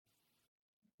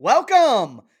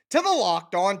Welcome to the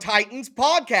Locked On Titans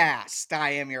podcast.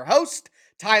 I am your host,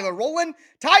 Tyler Rowland.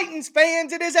 Titans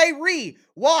fans, it is a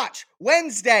re-watch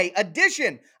Wednesday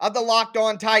edition of the Locked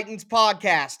On Titans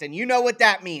podcast. And you know what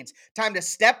that means. Time to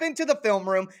step into the film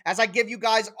room as I give you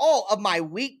guys all of my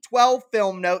Week 12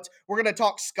 film notes. We're going to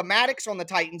talk schematics on the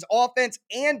Titans offense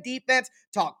and defense,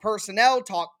 talk personnel,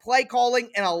 talk play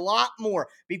calling, and a lot more.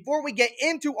 Before we get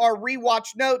into our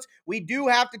rewatch notes, we do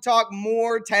have to talk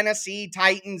more Tennessee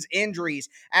Titans injuries,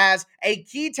 as a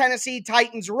key Tennessee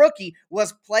Titans rookie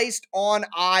was placed on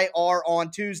IR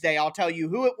on Tuesday. I'll tell you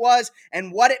who it was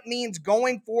and what it means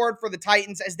going forward for the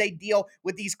Titans as they deal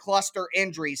with these cluster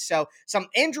injuries. So some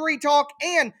injury talk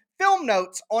and film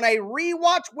notes on a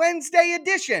rewatch Wednesday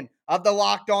edition of the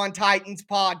Locked On Titans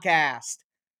podcast.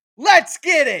 Let's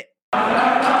get it. You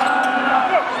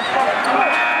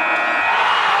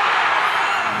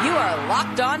are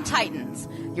Locked On Titans,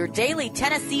 your daily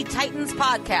Tennessee Titans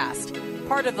podcast,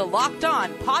 part of the Locked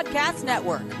On Podcast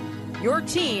Network, your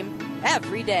team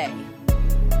every day.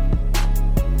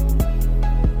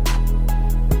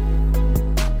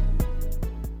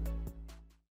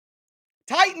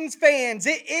 Titans fans,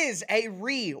 it is a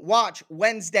re-watch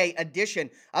Wednesday edition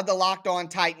of the Locked On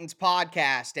Titans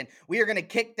podcast, and we are going to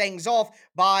kick things off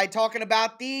by talking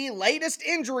about the latest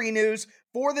injury news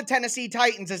for the Tennessee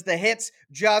Titans as the hits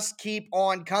just keep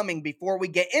on coming. Before we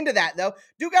get into that, though,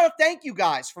 do got to thank you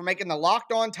guys for making the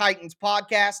Locked On Titans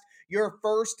podcast your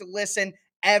first listen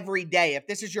every day. If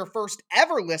this is your first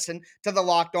ever listen to the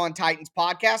Locked On Titans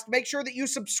podcast, make sure that you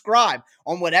subscribe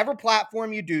on whatever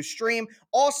platform you do stream.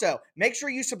 Also, make sure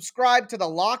you subscribe to the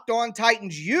Locked On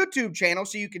Titans YouTube channel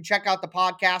so you can check out the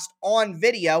podcast on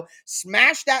video.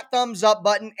 Smash that thumbs up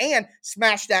button and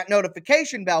smash that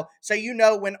notification bell so you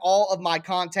know when all of my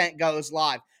content goes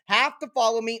live. Have to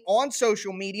follow me on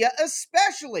social media,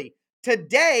 especially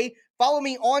today. Follow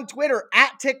me on Twitter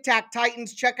at Tic Tac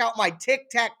Titans. Check out my Tic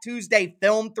Tac Tuesday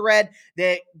film thread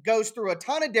that goes through a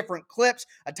ton of different clips,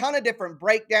 a ton of different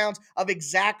breakdowns of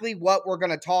exactly what we're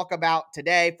going to talk about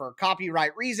today. For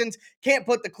copyright reasons, can't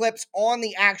put the clips on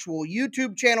the actual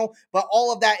YouTube channel, but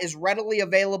all of that is readily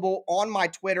available on my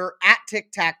Twitter at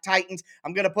Tic Tac Titans.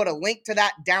 I'm going to put a link to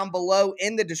that down below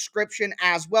in the description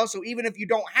as well. So even if you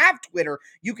don't have Twitter,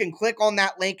 you can click on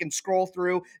that link and scroll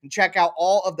through and check out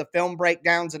all of the film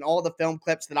breakdowns and all the film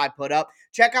clips that I put up.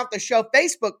 Check out the show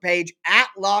Facebook page at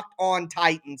Locked On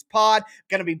Titans Pod.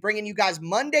 Going to be bringing you guys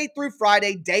Monday through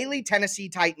Friday daily Tennessee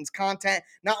Titans content,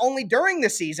 not only during the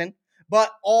season,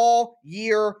 but all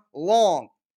year long.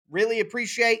 Really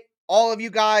appreciate all of you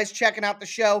guys checking out the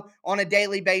show on a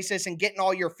daily basis and getting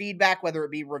all your feedback, whether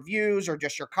it be reviews or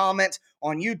just your comments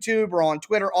on YouTube or on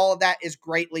Twitter. All of that is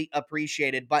greatly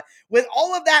appreciated. But with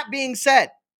all of that being said,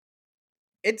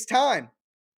 it's time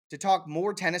to talk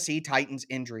more Tennessee Titans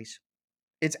injuries.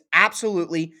 It's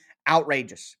absolutely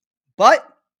outrageous. But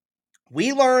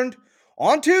we learned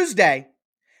on Tuesday,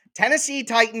 Tennessee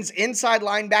Titans inside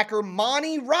linebacker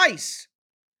Monty Rice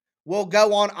will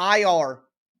go on IR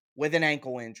with an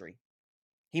ankle injury.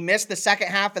 He missed the second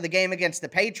half of the game against the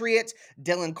Patriots.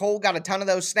 Dylan Cole got a ton of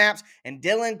those snaps, and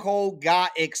Dylan Cole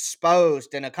got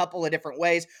exposed in a couple of different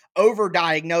ways,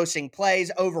 over-diagnosing plays,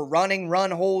 overrunning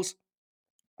run holes.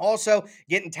 Also,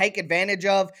 getting taken advantage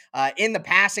of in the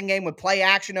passing game with play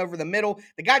action over the middle.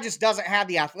 The guy just doesn't have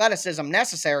the athleticism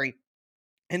necessary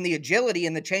and the agility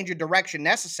and the change of direction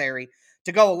necessary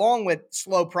to go along with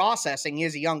slow processing. He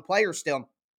is a young player still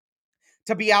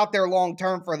to be out there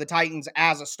long-term for the Titans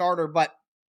as a starter, but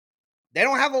they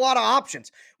don't have a lot of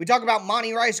options. We talk about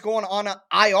Monty Rice going on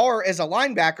IR as a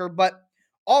linebacker, but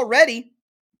already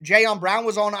Jayon Brown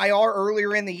was on IR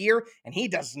earlier in the year, and he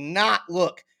does not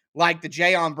look like the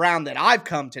Jayon Brown that I've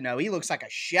come to know. He looks like a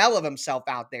shell of himself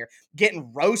out there,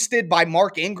 getting roasted by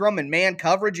Mark Ingram in man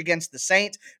coverage against the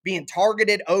Saints, being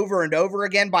targeted over and over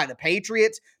again by the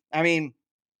Patriots. I mean,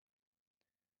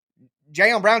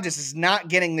 Jayon Brown just is not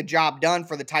getting the job done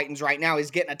for the Titans right now.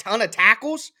 He's getting a ton of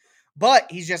tackles, but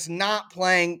he's just not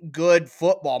playing good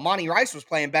football. Monty Rice was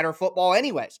playing better football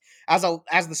anyways as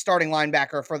the starting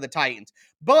linebacker for the Titans.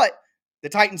 But the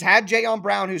Titans had Jayon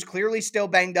Brown, who's clearly still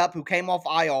banged up, who came off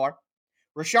IR.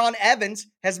 Rashaan Evans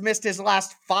has missed his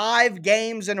last 5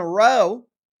 games in a row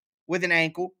with an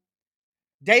ankle.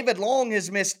 David Long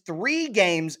has missed 3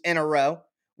 games in a row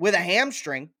with a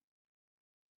hamstring.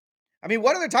 I mean,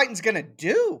 what are the Titans going to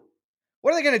do?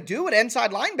 What are they going to do at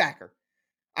inside linebacker?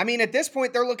 I mean, at this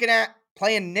point, they're looking at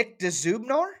playing Nick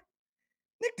Dzubnar.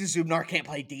 Nick Dzubnar can't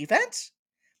play defense.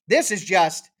 This is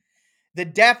just the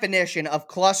definition of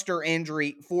cluster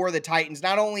injury for the Titans.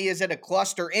 Not only is it a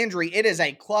cluster injury, it is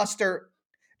a cluster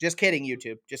Just kidding,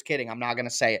 YouTube. Just kidding. I'm not going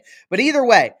to say it. But either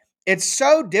way, it's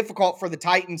so difficult for the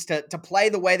Titans to play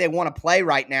the way they want to play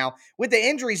right now with the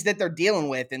injuries that they're dealing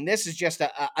with. And this is just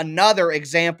another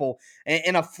example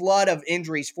in a flood of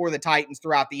injuries for the Titans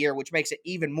throughout the year, which makes it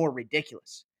even more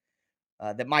ridiculous.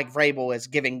 That Mike Vrabel is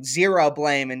giving zero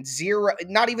blame and zero,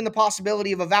 not even the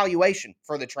possibility of evaluation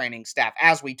for the training staff,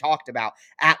 as we talked about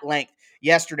at length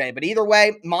yesterday. But either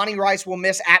way, Monty Rice will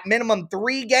miss at minimum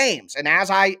 3 games. And as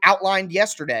I outlined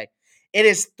yesterday, it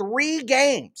is 3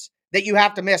 games that you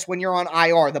have to miss when you're on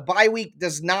IR. The bye week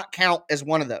does not count as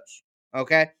one of those.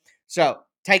 Okay? So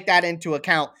take that into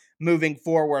account moving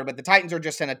forward. But the Titans are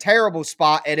just in a terrible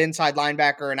spot at inside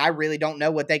linebacker, and I really don't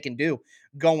know what they can do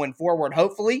going forward.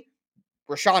 Hopefully,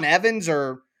 Rashaan Evans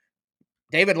or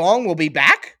David Long will be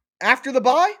back after the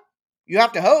bye. You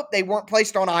have to hope. They weren't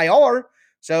placed on IR.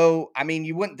 So, I mean,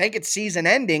 you wouldn't think it's season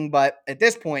ending, but at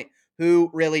this point, who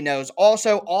really knows?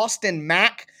 Also, Austin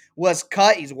Mack was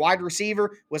cut. He's a wide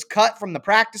receiver, was cut from the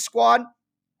practice squad.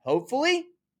 Hopefully,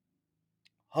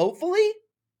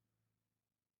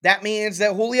 that means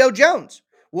that Julio Jones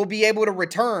will be able to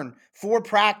return for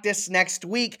practice next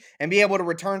week and be able to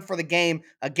return for the game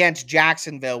against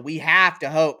Jacksonville. We have to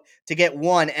hope to get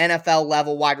one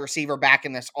NFL-level wide receiver back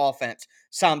in this offense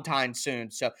sometime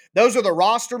soon. So those are the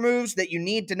roster moves that you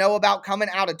need to know about coming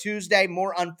out of Tuesday.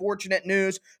 More unfortunate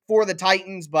news for the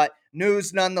Titans, but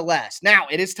news nonetheless. Now,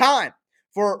 it is time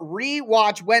for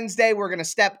Rewatch Wednesday. We're going to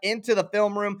step into the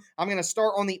film room. I'm going to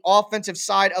start on the offensive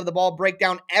side of the ball, break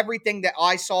down everything that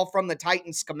I saw from the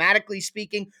Titans schematically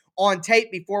speaking on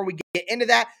tape. Before we get into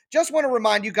that, just want to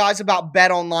remind you guys about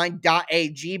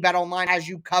betonline.ag. BetOnline has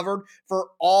you covered for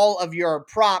all of your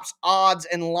props, odds,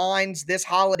 and lines this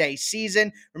holiday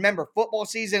season. Remember, football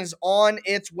season is on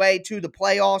its way to the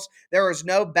playoffs. There is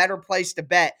no better place to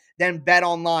bet than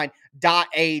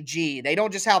betonline.ag. They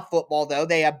don't just have football, though.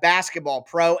 They have basketball,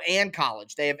 pro and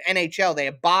college. They have NHL. They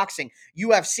have boxing,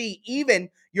 UFC, even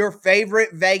your favorite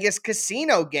Vegas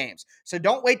casino games. So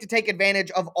don't wait to take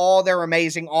advantage of all their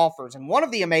amazing offers. And one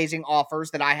of the amazing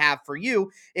offers that I have for you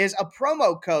is a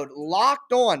promo code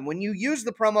Locked On. When you use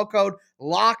the promo code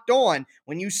Locked On,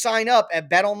 when you sign up at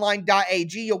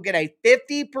betonline.ag, you'll get a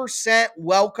 50%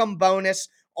 welcome bonus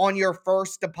on your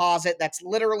first deposit. That's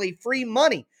literally free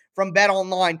money from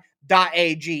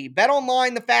betonline.ag.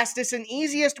 BetOnline, the fastest and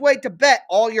easiest way to bet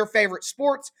all your favorite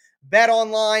sports.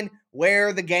 BetOnline,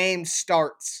 where the game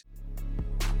starts.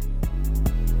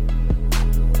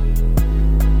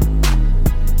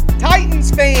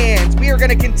 Titans fans, we are going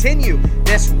to continue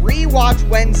this Rewatch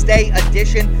Wednesday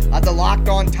edition of the Locked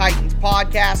On Titans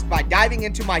podcast by diving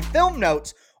into my film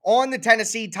notes on the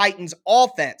Tennessee Titans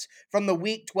offense from the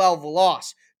Week 12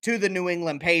 loss to the New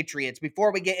England Patriots.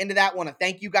 Before we get into that, I want to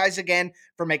thank you guys again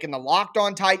for making the Locked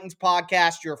On Titans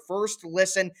podcast your first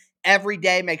listen every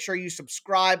day. Make sure you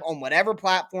subscribe on whatever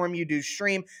platform you do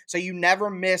stream so you never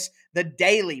miss the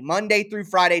daily Monday through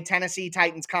Friday Tennessee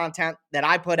Titans content that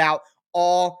I put out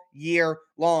all year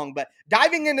long. But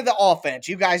diving into the offense,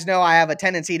 you guys know I have a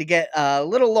tendency to get a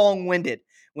little long-winded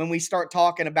when we start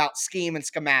talking about scheme and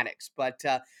schematics. But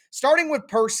starting with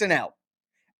personnel,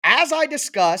 as I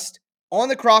discussed on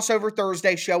the Crossover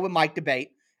Thursday show with Mike Debate,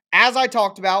 as I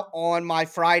talked about on my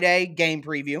Friday game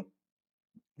preview,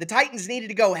 the Titans needed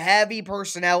to go heavy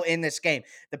personnel in this game.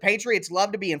 The Patriots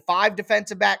love to be in 5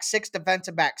 defensive back, 6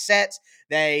 defensive back sets.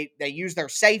 They use their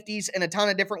safeties in a ton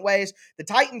of different ways. The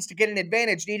Titans, to get an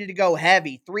advantage, needed to go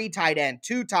heavy. 3 tight end,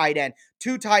 2 tight end,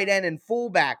 2 tight end and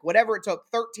fullback, whatever it took.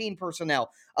 13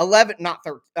 personnel,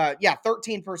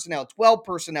 13 personnel, 12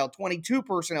 personnel, 22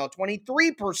 personnel,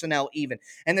 23 personnel even.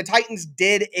 And the Titans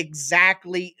did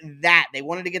exactly that. They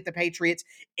wanted to get the Patriots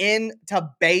into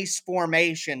base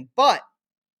formation, but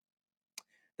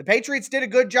the Patriots did a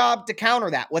good job to counter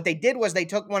that. What they did was they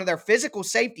took one of their physical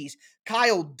safeties,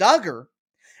 Kyle Dugger,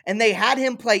 and they had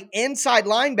him play inside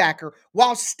linebacker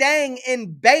while staying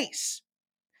in base.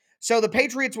 So the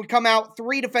Patriots would come out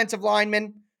 3 defensive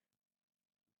linemen.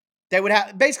 They would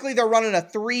have, basically they're running a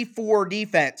 3-4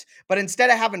 defense, but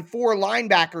instead of having 4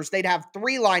 linebackers, they'd have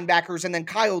 3 linebackers and then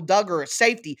Kyle Dugger, a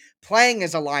safety, playing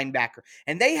as a linebacker.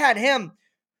 And they had him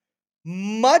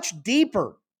much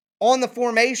deeper on the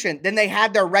formation than they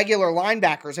had their regular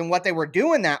linebackers. And what they were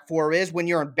doing that for is when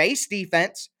you're in base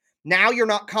defense, now you're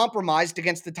not compromised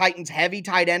against the Titans' heavy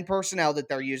tight end personnel that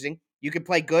they're using. You could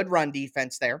play good run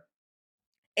defense there.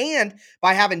 And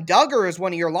by having Dugger as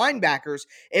one of your linebackers,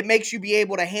 it makes you be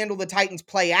able to handle the Titans'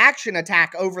 play action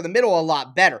attack over the middle a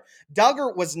lot better.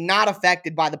 Dugger was not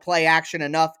affected by the play action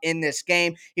enough in this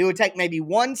game. He would take maybe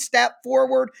 1 step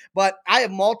forward, but I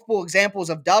have multiple examples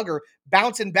of Dugger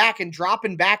bouncing back and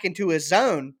dropping back into his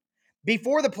zone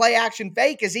before the play action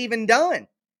fake is even done.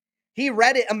 He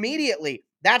read it immediately.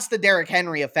 That's the Derrick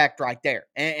Henry effect right there.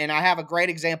 And I have a great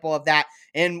example of that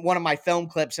in one of my film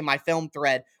clips in my film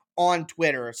thread on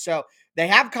Twitter. So they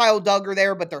have Kyle Duggar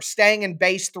there, but they're staying in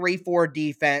base 3-4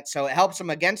 defense. So it helps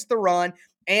them against the run,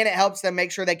 and it helps them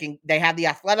make sure they have the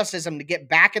athleticism to get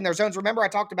back in their zones. Remember, I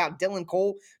talked about Dylan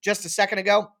Cole just a second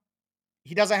ago?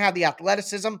 He doesn't have the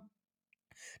athleticism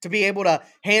to be able to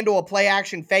handle a play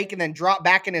action fake and then drop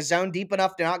back in his zone deep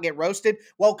enough to not get roasted.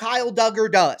 Well, Kyle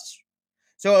Duggar does.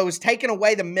 So it was taking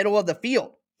away the middle of the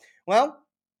field. Well,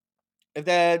 if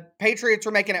the Patriots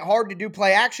are making it hard to do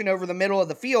play action over the middle of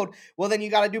the field, well, then you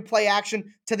got to do play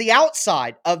action to the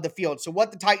outside of the field. So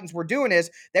what the Titans were doing is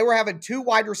they were having 2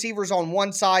 wide receivers on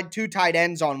one side, 2 tight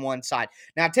ends on one side.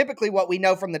 Now, typically what we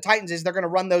know from the Titans is they're going to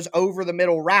run those over the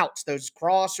middle routes, those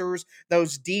crossers,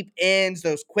 those deep ends,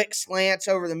 those quick slants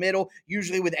over the middle,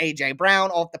 usually with A.J.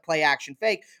 Brown off the play action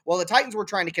fake. Well, the Titans were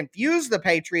trying to confuse the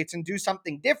Patriots and do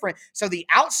something different. So the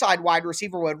outside wide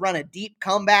receiver would run a deep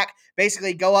comeback,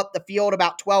 basically go up the field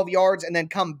about 12 yards and then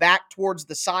come back towards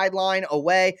the sideline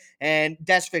away. And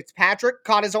Des Fitzpatrick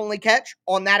caught his only catch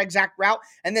on that exact route.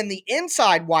 And then the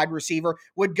inside wide receiver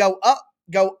would go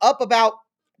up about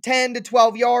 10 to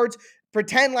 12 yards,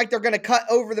 pretend like they're going to cut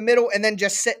over the middle, and then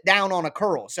just sit down on a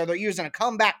curl. So they're using a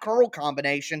comeback curl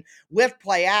combination with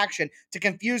play action to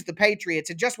confuse the Patriots.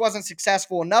 It just wasn't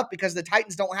successful enough because the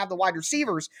Titans don't have the wide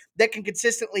receivers that can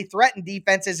consistently threaten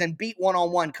defenses and beat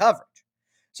one-on-one coverage.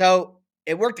 So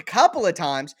it worked a couple of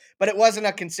times, but it wasn't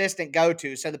a consistent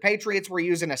go-to. So the Patriots were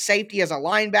using a safety as a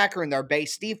linebacker in their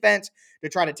base defense to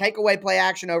try to take away play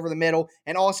action over the middle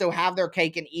and also have their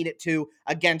cake and eat it too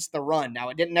against the run. Now,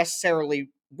 it didn't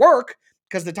necessarily work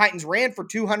because the Titans ran for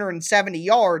 270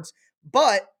 yards,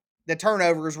 but the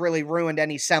turnovers really ruined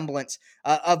any semblance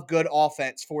of good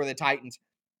offense for the Titans.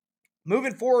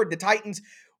 Moving forward, the Titans,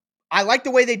 I like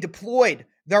the way they deployed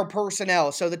their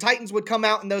personnel. So the Titans would come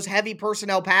out in those heavy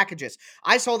personnel packages.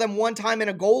 I saw them one time in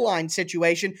a goal line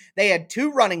situation. They had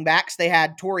 2 running backs. They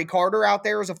had Torrey Carter out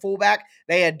there as a fullback.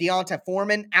 They had Deonta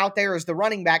Foreman out there as the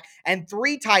running back and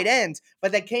 3 tight ends,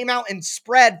 but they came out and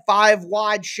spread 5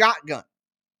 wide shotgun.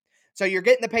 So you're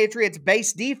getting the Patriots'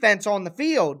 base defense on the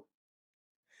field,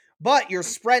 but you're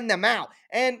spreading them out.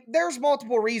 And there's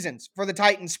multiple reasons for the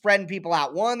Titans spreading people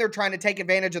out. One, they're trying to take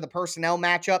advantage of the personnel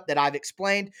matchup that I've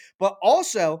explained, but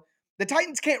also the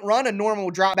Titans can't run a normal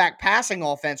drop back passing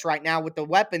offense right now with the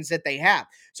weapons that they have.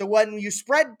 So when you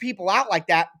spread people out like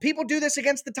that, people do this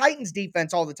against the Titans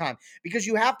defense all the time because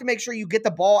you have to make sure you get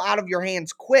the ball out of your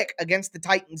hands quick against the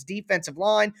Titans defensive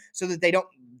line so that they don't.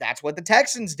 That's what the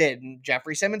Texans did, and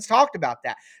Jeffrey Simmons talked about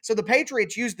that. So the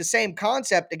Patriots used the same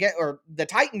concept again, or the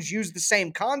Titans used the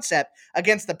same concept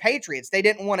against the Patriots. They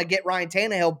didn't want to get Ryan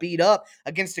Tannehill beat up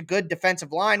against a good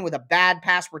defensive line with a bad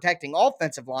pass protecting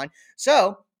offensive line.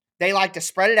 So they like to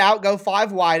spread it out, go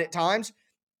 5 wide at times,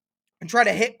 and try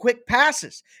to hit quick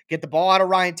passes. Get the ball out of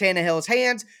Ryan Tannehill's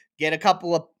hands, get a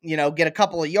couple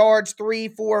of yards, 3,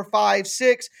 4, 5,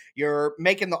 6. You're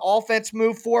making the offense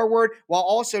move forward while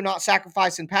also not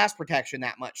sacrificing pass protection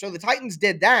that much. So the Titans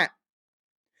did that,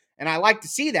 and I like to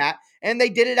see that, and they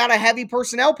did it out of heavy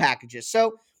personnel packages.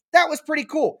 So that was pretty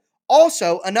cool.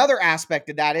 Also, another aspect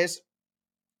of that is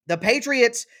the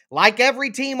Patriots, like every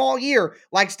team all year,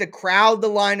 likes to crowd the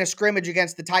line of scrimmage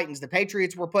against the Titans. The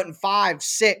Patriots were putting 5,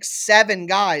 6, 7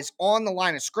 guys on the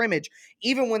line of scrimmage,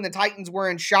 even when the Titans were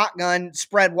in shotgun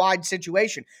spread wide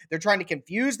situation. They're trying to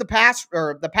confuse the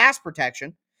pass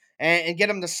protection and get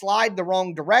them to slide the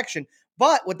wrong direction.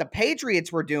 But what the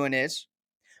Patriots were doing is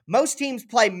most teams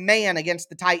play man against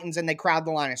the Titans and they crowd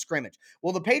the line of scrimmage.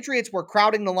 Well, the Patriots were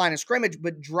crowding the line of scrimmage,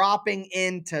 but dropping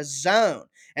into zone.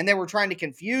 And they were trying to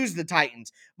confuse the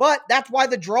Titans. But that's why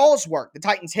the draws work. The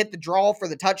Titans hit the draw for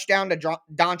the touchdown to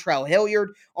Dontrell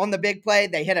Hilliard on the big play.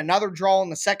 They hit another draw in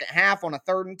the second half on a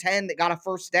 3rd and 10 that got a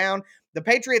first down. The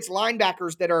Patriots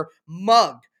linebackers that are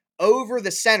mugged over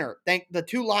the center, think the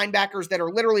 2 linebackers that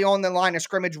are literally on the line of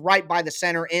scrimmage right by the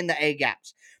center in the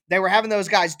A-gaps. They were having those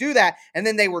guys do that, and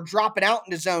then they were dropping out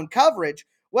into zone coverage.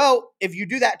 Well, if you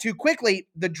do that too quickly,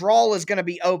 the draw is going to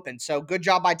be open. So good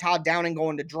job by Todd Downing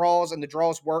going to draws, and the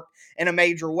draws work in a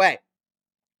major way.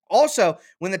 Also,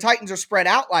 when the Titans are spread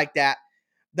out like that,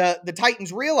 the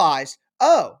Titans realize,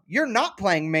 oh, you're not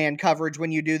playing man coverage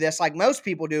when you do this like most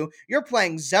people do. You're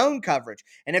playing zone coverage.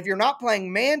 And if you're not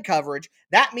playing man coverage,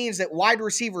 that means that wide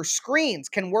receiver screens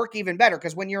can work even better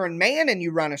because when you're in man and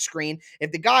you run a screen,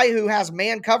 if the guy who has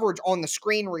man coverage on the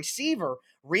screen receiver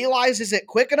realizes it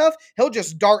quick enough, he'll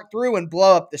just dart through and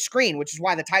blow up the screen, which is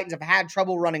why the Titans have had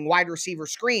trouble running wide receiver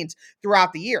screens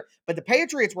throughout the year. But the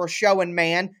Patriots were showing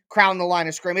man, crowding the line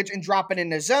of scrimmage, and dropping in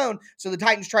the zone. So the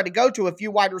Titans tried to go to a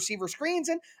few wide receiver screens,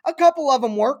 and a couple of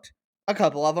them worked, a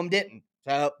couple of them didn't.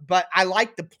 So, but I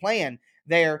like the plan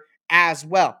there as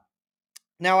well.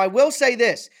 Now, I will say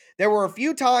this. There were a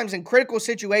few times in critical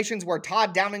situations where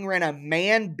Todd Downing ran a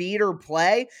man-beater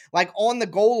play, like on the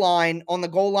goal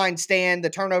line stand, the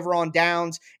turnover on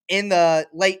downs in the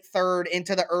late third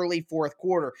into the early fourth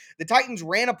quarter. The Titans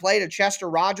ran a play to Chester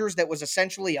Rogers that was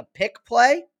essentially a pick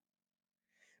play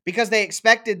because they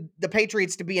expected the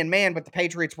Patriots to be in man, but the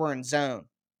Patriots were in zone.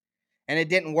 And it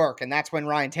didn't work, and that's when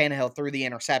Ryan Tannehill threw the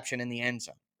interception in the end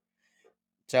zone.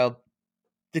 So,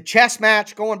 the chess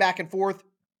match going back and forth.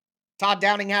 Todd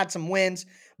Downing had some wins,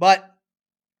 but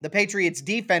the Patriots'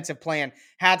 defensive plan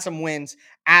had some wins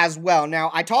as well.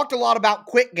 Now, I talked a lot about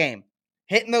quick game,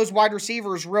 hitting those wide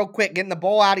receivers real quick, getting the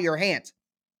ball out of your hands,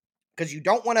 because you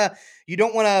don't want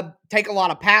to take a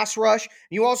lot of pass rush.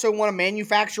 You also want to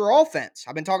manufacture offense.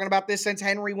 I've been talking about this since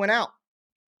Henry went out.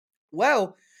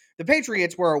 Well, the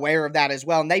Patriots were aware of that as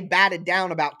well, and they batted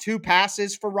down about 2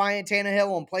 passes for Ryan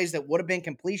Tannehill on plays that would have been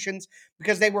completions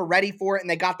because they were ready for it and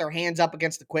they got their hands up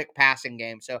against the quick passing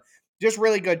game. So just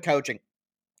really good coaching.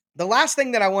 The last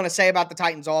thing that I want to say about the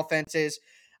Titans offense is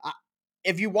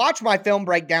if you watch my film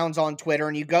breakdowns on Twitter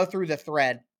and you go through the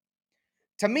thread,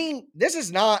 to me, this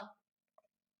is not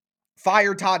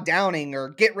fire Todd Downing or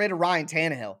get rid of Ryan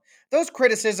Tannehill. Those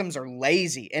criticisms are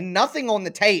lazy, and nothing on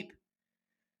the tape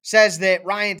says that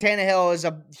Ryan Tannehill is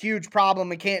a huge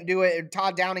problem and can't do it, and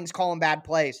Todd Downing's calling bad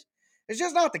plays. It's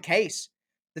just not the case.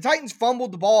 The Titans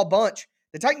fumbled the ball a bunch.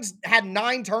 The Titans had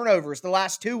 9 turnovers the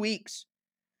last 2 weeks.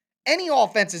 Any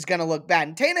offense is going to look bad.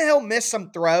 And Tannehill missed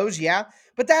some throws, yeah,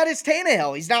 but that is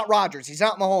Tannehill. He's not Rodgers. He's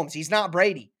not Mahomes. He's not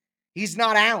Brady. He's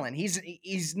not Allen.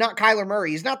 He's not Kyler Murray.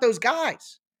 He's not those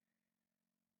guys.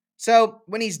 So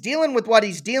when he's dealing with what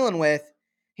he's dealing with,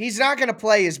 he's not going to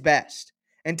play his best.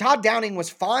 And Todd Downing was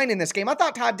fine in this game. I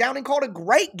thought Todd Downing called a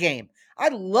great game. I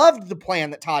loved the plan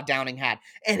that Todd Downing had,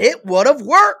 and it would have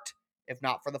worked if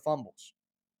not for the fumbles.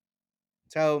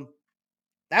 So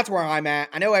that's where I'm at.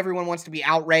 I know everyone wants to be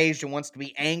outraged and wants to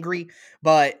be angry,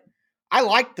 but I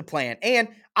like the plan. And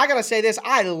I got to say this,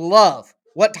 I love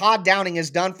what Todd Downing has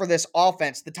done for this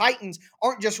offense. The Titans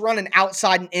aren't just running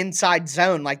outside and inside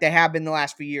zone like they have been the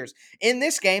last few years. In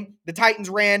this game, the Titans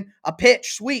ran a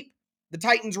pitch sweep. The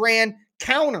Titans ran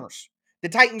counters. The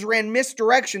Titans ran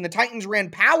misdirection. The Titans ran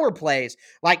power plays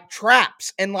like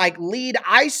traps and like lead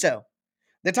ISO.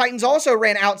 The Titans also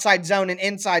ran outside zone and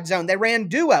inside zone. They ran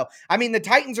duo. I mean, the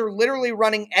Titans are literally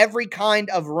running every kind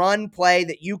of run play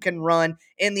that you can run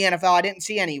in the NFL. I didn't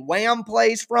see any wham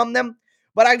plays from them,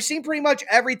 but I've seen pretty much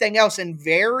everything else in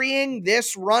varying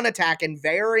this run attack and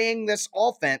varying this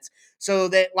offense so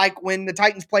that, like, when the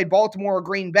Titans played Baltimore or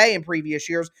Green Bay in previous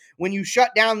years, when you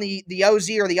shut down the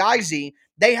OZ or the IZ,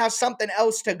 they have something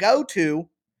else to go to.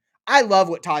 I love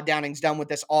what Todd Downing's done with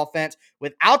this offense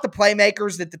without the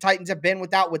playmakers that the Titans have been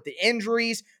without, with the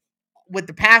injuries, with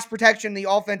the pass protection, the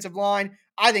offensive line.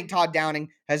 I think Todd Downing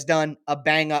has done a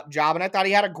bang-up job, and I thought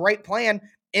he had a great plan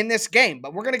in this game.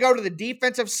 But we're going to go to the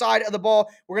defensive side of the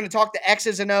ball. We're going to talk the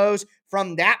X's and O's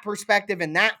from that perspective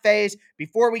in that phase.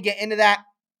 Before we get into that,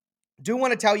 I do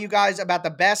want to tell you guys about the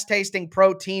best tasting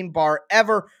protein bar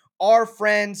ever, our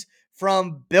friends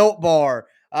from Built Bar.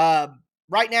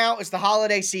 Right now, it's the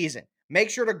holiday season. Make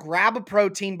sure to grab a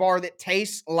protein bar that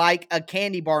tastes like a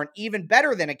candy bar, and even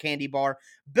better than a candy bar,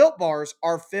 Built Bars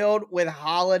are filled with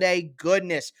holiday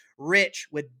goodness, rich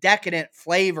with decadent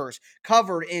flavors,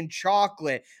 covered in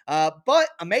chocolate. But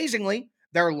amazingly,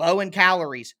 they're low in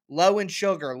calories, low in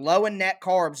sugar, low in net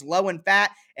carbs, low in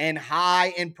fat, and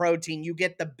high in protein. You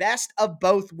get the best of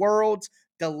both worlds,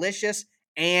 delicious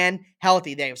and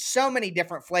healthy. They have so many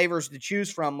different flavors to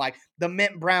choose from, like the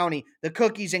mint brownie, the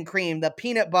cookies and cream, the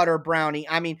peanut butter brownie.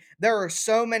 I mean, there are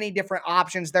so many different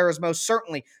options. There is most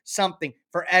certainly something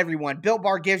for everyone. Built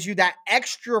Bar gives you that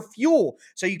extra fuel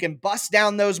so you can bust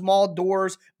down those mall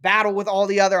doors, battle with all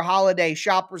the other holiday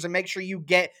shoppers, and make sure you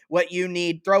get what you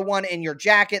need. Throw one in your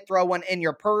jacket, throw one in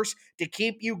your purse to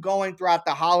keep you going throughout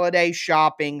the holiday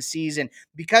shopping season.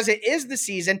 Because it is the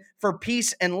season for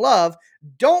peace and love,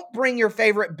 don't bring your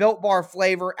favorite Built Bar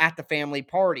flavor at the family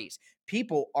parties.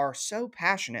 People are so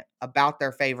passionate about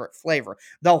their favorite flavor.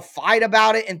 They'll fight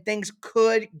about it and things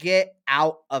could get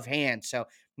out of hand. So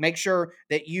make sure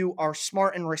that you are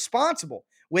smart and responsible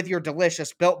with your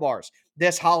delicious Built Bars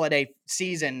this holiday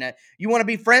season. You want to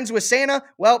be friends with Santa?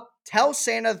 Well, tell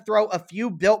Santa to throw a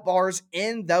few Built Bars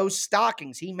in those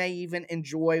stockings. He may even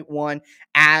enjoy one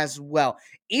as well.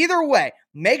 Either way,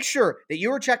 make sure that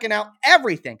you are checking out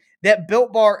everything that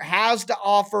Built Bar has to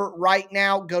offer right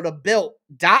now. Go to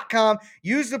built.com,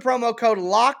 use the promo code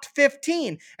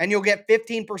LOCKED15, and you'll get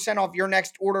 15% off your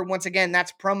next order. Once again,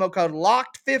 that's promo code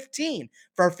LOCKED15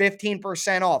 for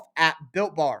 15% off at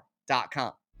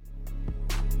builtbar.com.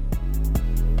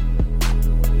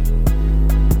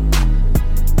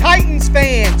 Titans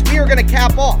fans, we are going to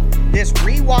cap off this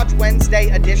Rewatch Wednesday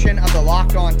edition of the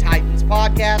Locked On Titans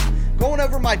podcast, going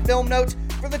over my film notes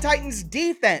for the Titans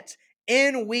defense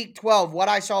in Week 12. What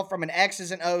I saw from an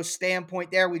X's and O's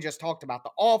standpoint there. We just talked about the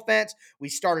offense. We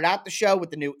started out the show with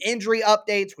the new injury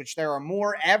updates, which there are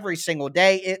more every single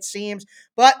day, it seems.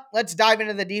 But let's dive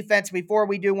into the defense. Before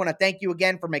we do, want to thank you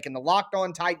again for making the Locked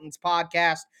On Titans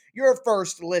podcast your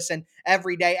first listen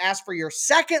every day. As for your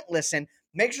second listen,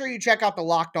 make sure you check out the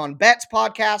Locked On Bets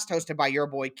podcast hosted by your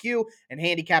boy Q and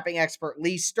handicapping expert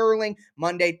Lee Sterling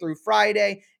Monday through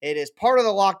Friday. It is part of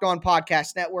the Locked On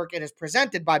Podcast Network. It is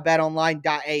presented by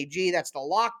betonline.ag. That's the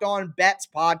Locked On Bets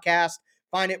podcast.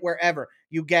 Find it wherever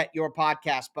you get your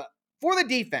podcast. But for the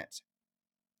defense,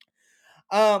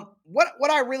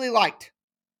 what I really liked.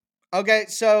 Okay,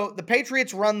 so the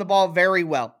Patriots run the ball very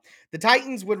well. The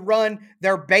Titans would run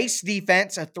their base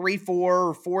defense, a 3-4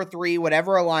 or 4-3,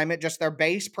 whatever alignment, just their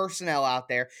base personnel out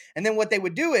there. And then what they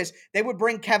would do is they would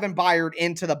bring Kevin Byard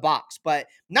into the box, but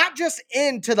not just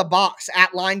into the box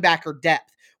at linebacker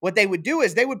depth. What they would do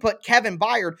is they would put Kevin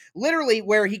Byard literally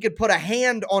where he could put a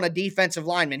hand on a defensive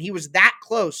lineman. He was that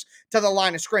close to the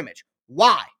line of scrimmage.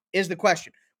 Why is the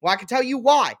question? Well, I can tell you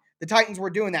why the Titans were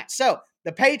doing that. So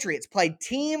the Patriots played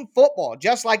team football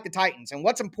just like the Titans. And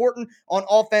what's important on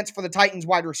offense for the Titans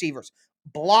wide receivers?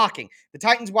 Blocking. The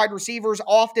Titans wide receivers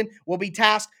often will be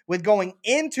tasked with going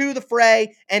into the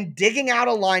fray and digging out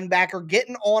a linebacker,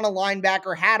 getting on a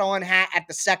linebacker hat on hat at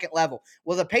the second level.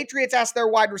 Well, the Patriots asked their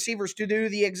wide receivers to do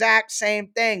the exact same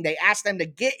thing. They asked them to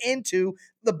get into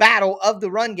the battle of the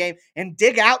run game and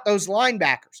dig out those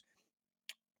linebackers.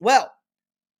 Well,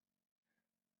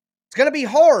 it's going to be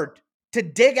hard to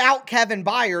dig out Kevin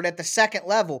Byard at the second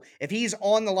level if he's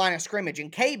on the line of scrimmage. And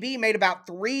KB made about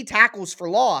 3 tackles for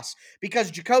loss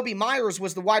because Jakobi Meyers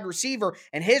was the wide receiver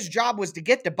and his job was to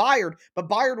get to Byard, but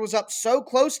Byard was up so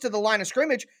close to the line of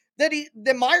scrimmage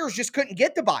that Meyers just couldn't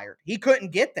get to Byard. He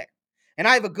couldn't get there. And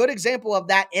I have a good example of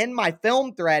that in my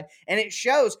film thread, and it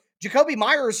shows Jakobi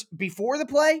Meyers before the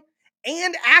play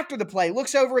and after the play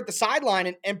looks over at the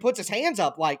sideline and puts his hands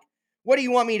up like, what do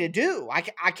you want me to do? I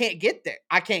can't get there.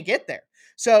 I can't get there.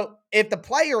 So if the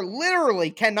player literally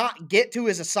cannot get to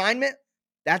his assignment,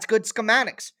 that's good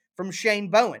schematics from Shane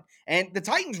Bowen. And the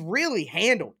Titans really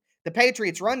handled the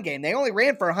Patriots run game. They only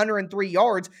ran for 103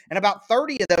 yards, and about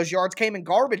 30 of those yards came in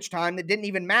garbage time that didn't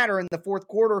even matter in the fourth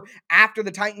quarter after the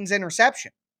Titans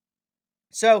interception.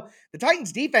 So the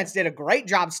Titans defense did a great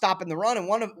job stopping the run, and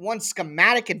one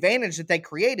schematic advantage that they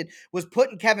created was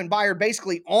putting Kevin Byard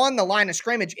basically on the line of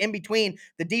scrimmage in between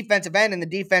the defensive end and the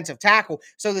defensive tackle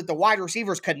so that the wide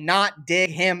receivers could not dig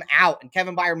him out. And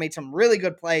Kevin Byard made some really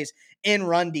good plays in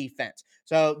run defense.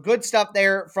 So good stuff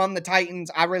there from the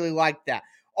Titans. I really liked that.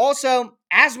 Also,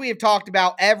 as we have talked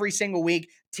about every single week,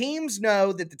 teams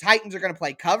know that the Titans are going to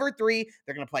play cover 3,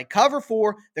 they're going to play cover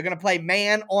 4, they're going to play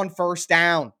man on first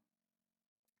down.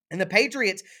 And the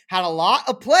Patriots had a lot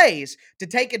of plays to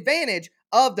take advantage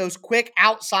of those quick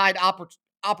outside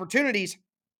opportunities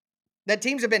that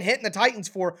teams have been hitting the Titans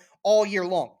for all year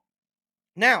long.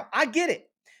 Now, I get it.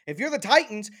 If you're the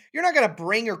Titans, you're not going to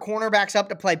bring your cornerbacks up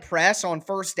to play press on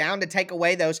first down to take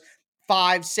away those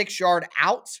 5-6 yard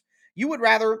outs. You would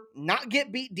rather not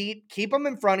get beat deep, keep them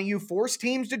in front of you, force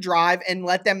teams to drive, and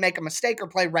let them make a mistake or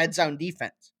play red zone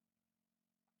defense.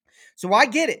 So I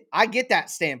get it. I get that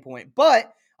standpoint.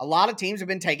 But a lot of teams have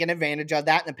been taking advantage of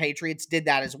that, and the Patriots did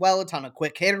that as well. A ton of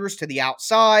quick hitters to the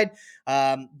outside,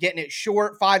 getting it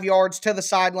short, 5 yards to the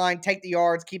sideline, take the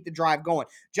yards, keep the drive going.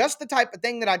 Just the type of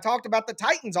thing that I talked about the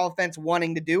Titans offense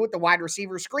wanting to do with the wide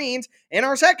receiver screens in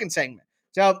our second segment.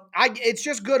 So it's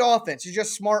just good offense. It's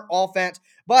just smart offense.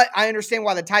 But I understand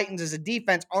why the Titans as a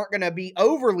defense aren't going to be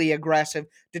overly aggressive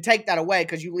to take that away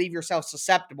because you leave yourself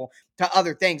susceptible to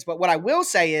other things. But what I will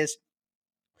say is,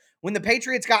 when the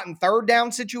Patriots got in third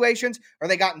down situations or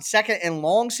they got in second and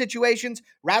long situations,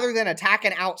 rather than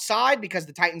attacking outside because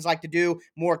the Titans like to do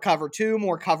more cover 2,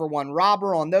 more cover 1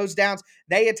 robber on those downs,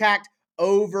 they attacked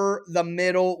over the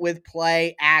middle with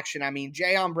play action. I mean,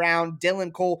 Jayon Brown,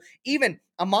 Dylan Cole, even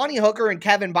Amani Hooker and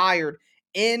Kevin Byard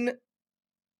in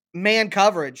man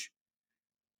coverage,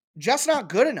 just not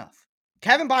good enough.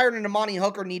 Kevin Byard and Amani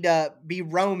Hooker need to be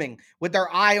roaming with their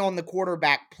eye on the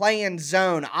quarterback, playing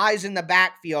zone, eyes in the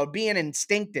backfield, being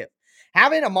instinctive.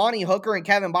 Having Amani Hooker and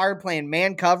Kevin Byard playing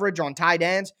man coverage on tight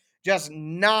ends, just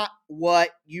not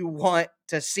what you want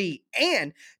to see.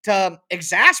 And to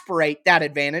exasperate that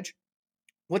advantage,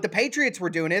 what the Patriots were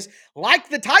doing is, like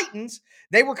the Titans,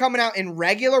 they were coming out in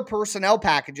regular personnel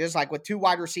packages, like with 2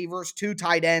 wide receivers, 2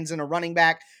 tight ends, and a running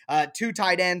back, 2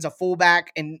 tight ends, a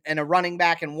fullback, and a running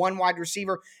back, and 1 wide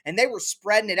receiver. And they were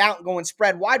spreading it out and going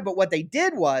spread wide. But what they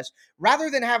did was, rather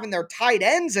than having their tight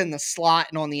ends in the slot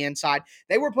and on the inside,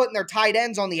 they were putting their tight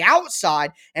ends on the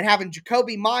outside and having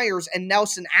Jakobi Meyers and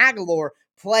Nelson Agholor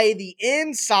play the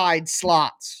inside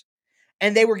slots.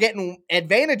 And they were getting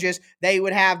advantages. They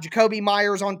would have Jakobi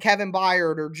Meyers on Kevin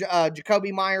Byard or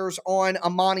Jakobi Meyers on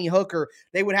Amani Hooker.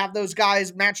 They would have those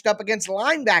guys matched up against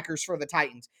linebackers for the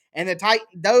Titans. And the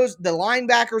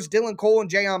linebackers, Dylan Cole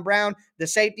and Jayon Brown, the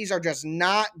safeties are just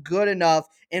not good enough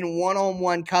in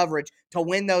one-on-one coverage to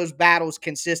win those battles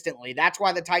consistently. That's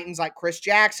why the Titans like Chris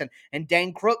Jackson and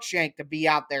Dane Cruikshank to be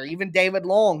out there. Even David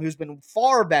Long, who's been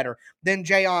far better than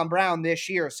Jayon Brown this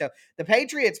year. So the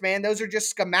Patriots, man, those are just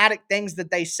schematic things that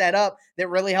they set up that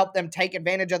really help them take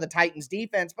advantage of the Titans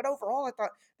defense. But overall, I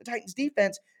thought the Titans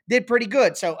defense did pretty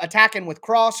good. So attacking with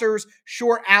crossers,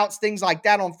 short outs, things like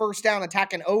that on first down,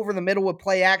 attacking over the middle with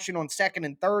play action on second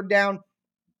and third down.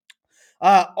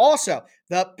 Also,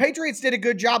 the Patriots did a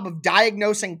good job of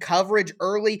diagnosing coverage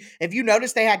early. If you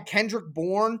notice, they had Kendrick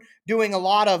Bourne doing a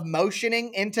lot of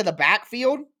motioning into the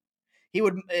backfield.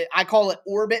 I call it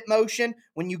orbit motion.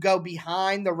 When you go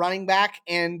behind the running back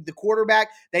and the quarterback,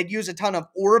 they'd use a ton of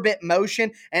orbit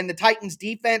motion, and the Titans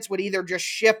defense would either just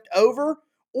shift over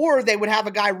or they would have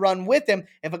a guy run with him.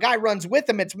 If a guy runs with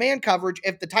him, it's man coverage.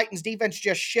 If the Titans defense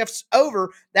just shifts over,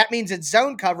 that means it's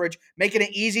zone coverage, making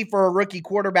it easy for a rookie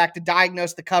quarterback to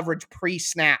diagnose the coverage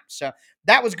pre-snap. So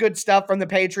that was good stuff from the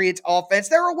Patriots offense.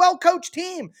 They're a well-coached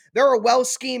team. They're a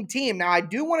well-schemed team. Now, I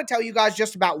do want to tell you guys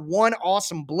just about one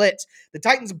awesome blitz. The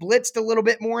Titans blitzed a little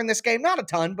bit more in this game. Not a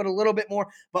ton, but a little bit more.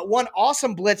 But one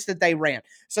awesome blitz that they ran.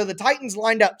 So the Titans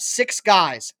lined up 6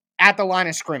 guys at the line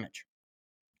of scrimmage.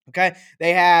 Okay,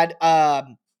 they had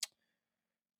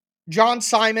John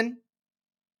Simon,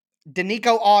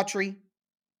 Danico Autry,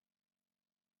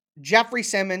 Jeffrey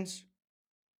Simmons,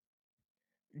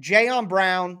 Jayon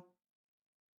Brown,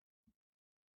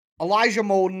 Elijah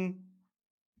Molden,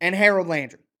 and Harold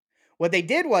Landry. What they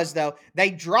did was, though, they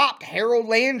dropped Harold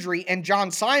Landry and John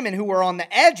Simon, who were on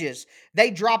the edges. They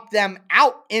dropped them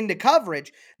out into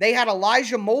coverage. They had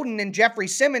Elijah Molden and Jeffrey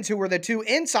Simmons, who were the 2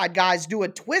 inside guys, do a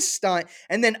twist stunt.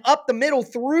 And then up the middle,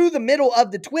 through the middle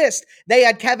of the twist, they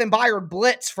had Kevin Byard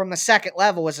blitz from the second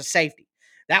level as a safety.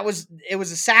 It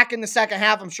was a sack in the second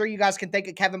half. I'm sure you guys can think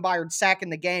of Kevin Byard's sack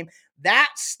in the game. That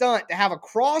stunt, to have a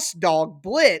cross dog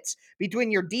blitz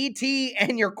between your DT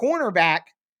and your cornerback,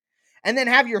 and then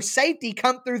have your safety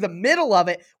come through the middle of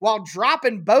it while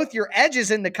dropping both your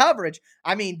edges into coverage.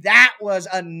 I mean, that was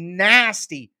a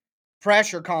nasty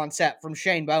pressure concept from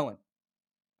Shane Bowen.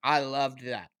 I loved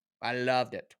that. I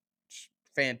loved it. It's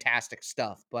fantastic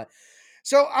stuff.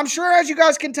 So I'm sure, as you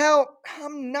guys can tell,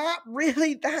 I'm not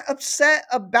really that upset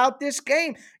about this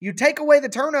game. You take away the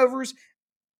turnovers,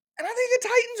 and I think the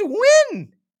Titans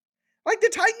win. Like, the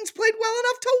Titans played well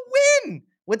enough to win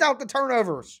without the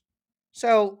turnovers.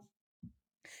 So,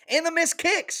 and the missed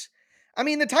kicks. I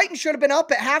mean, the Titans should have been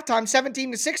up at halftime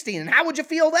 17-16, and how would you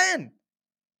feel then?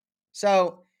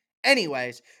 So,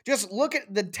 anyways, just look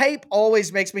at the tape.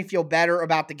 Always makes me feel better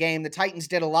about the game. The Titans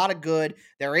did a lot of good.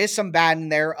 There is some bad in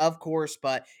there, of course,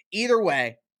 but either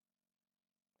way,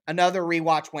 another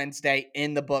Rewatch Wednesday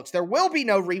in the books. There will be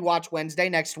no Rewatch Wednesday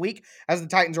next week, as the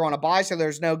Titans are on a bye, so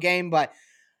there's no game, but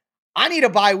I need a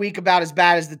bye week about as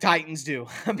bad as the Titans do.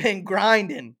 I've been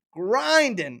grinding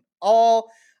all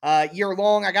year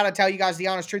long. I got to tell you guys the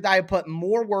honest truth. I have put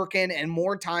more work in and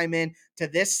more time in to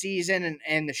this season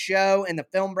and the show and the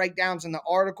film breakdowns and the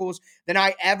articles than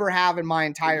I ever have in my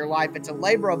entire life. It's a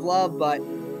labor of love, but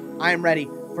I am ready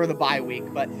for the bye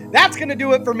week. But that's going to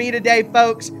do it for me today,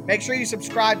 folks. Make sure you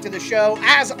subscribe to the show.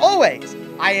 As always,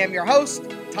 I am your host,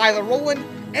 Tyler Rowland,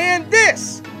 and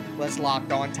this was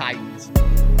Locked On Titans.